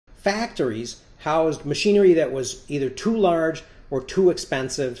Factories housed machinery that was either too large or too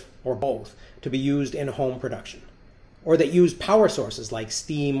expensive, or both, to be used in home production, or that used power sources like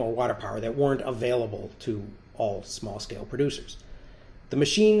steam or water power that weren't available to all small-scale producers. The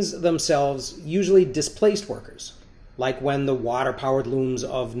machines themselves usually displaced workers, like when the water-powered looms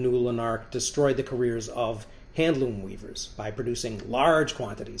of New Lanark destroyed the careers of handloom weavers by producing large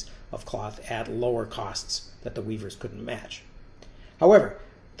quantities of cloth at lower costs that the weavers couldn't match. However,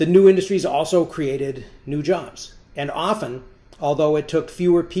 the new industries also created new jobs, and often, although it took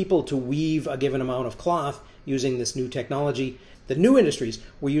fewer people to weave a given amount of cloth using this new technology, the new industries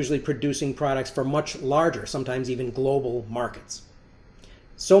were usually producing products for much larger, sometimes even global markets.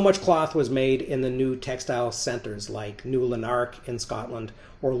 So much cloth was made in the new textile centers like New Lanark in Scotland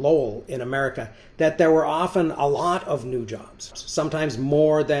or Lowell in America that there were often a lot of new jobs, sometimes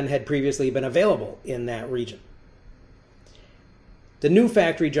more than had previously been available in that region. The new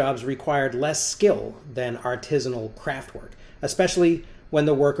factory jobs required less skill than artisanal craft work, especially when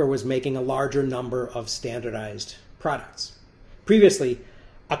the worker was making a larger number of standardized products. Previously,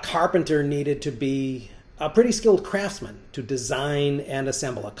 a carpenter needed to be a pretty skilled craftsman to design and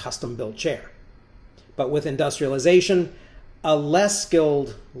assemble a custom-built chair. But with industrialization, a less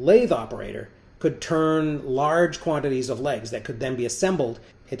skilled lathe operator could turn large quantities of legs that could then be assembled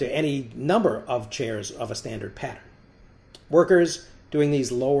into any number of chairs of a standard pattern. Workers doing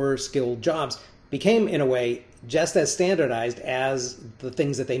these lower skilled jobs became, in a way, just as standardized as the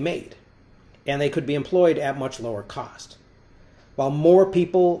things that they made, and they could be employed at much lower cost. While more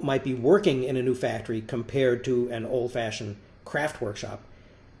people might be working in a new factory compared to an old-fashioned craft workshop,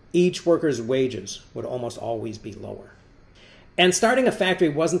 each worker's wages would almost always be lower. And starting a factory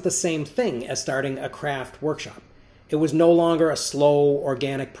wasn't the same thing as starting a craft workshop. It was no longer a slow,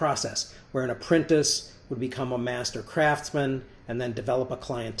 organic process where an apprentice would become a master craftsman and then develop a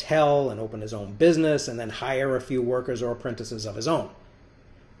clientele and open his own business and then hire a few workers or apprentices of his own.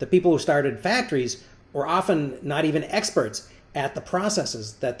 The people who started factories were often not even experts at the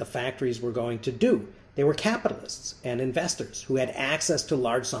processes that the factories were going to do. They were capitalists and investors who had access to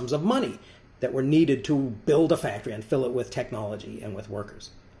large sums of money that were needed to build a factory and fill it with technology and with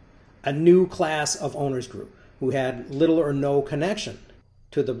workers. A new class of owners grew who had little or no connection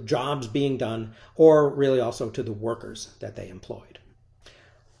to the jobs being done, or really also to the workers that they employed.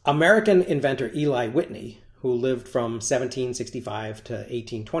 American inventor Eli Whitney, who lived from 1765 to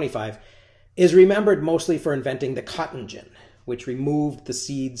 1825, is remembered mostly for inventing the cotton gin, which removed the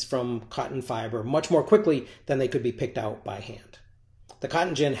seeds from cotton fiber much more quickly than they could be picked out by hand. The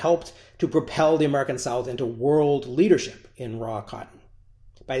cotton gin helped to propel the American South into world leadership in raw cotton.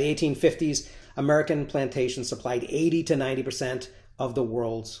 By the 1850s, American plantations supplied 80 to 90% of the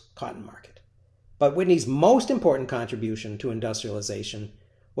world's cotton market. But Whitney's most important contribution to industrialization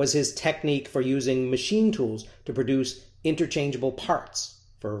was his technique for using machine tools to produce interchangeable parts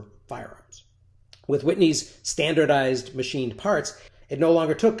for firearms. With Whitney's standardized machined parts, it no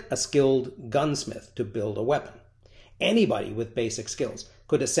longer took a skilled gunsmith to build a weapon. Anybody with basic skills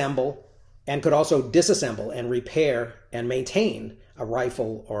could assemble and could also disassemble and repair and maintain a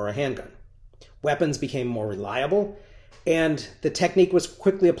rifle or a handgun. Weapons became more reliable, and the technique was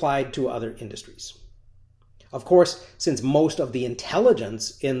quickly applied to other industries. Of course, since most of the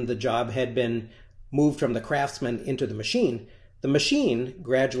intelligence in the job had been moved from the craftsman into the machine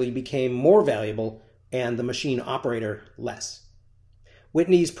gradually became more valuable and the machine operator less.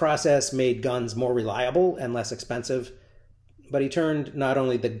 Whitney's process made guns more reliable and less expensive, but he turned not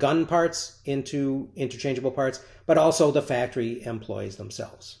only the gun parts into interchangeable parts, but also the factory employees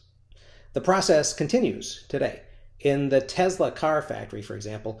themselves. The process continues today. In the Tesla car factory, for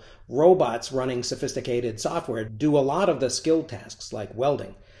example, robots running sophisticated software do a lot of the skilled tasks like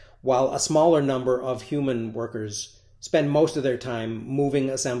welding, while a smaller number of human workers spend most of their time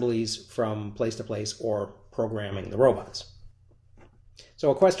moving assemblies from place to place or programming the robots. So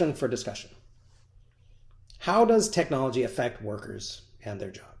a question for discussion. How does technology affect workers and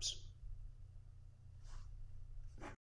their jobs?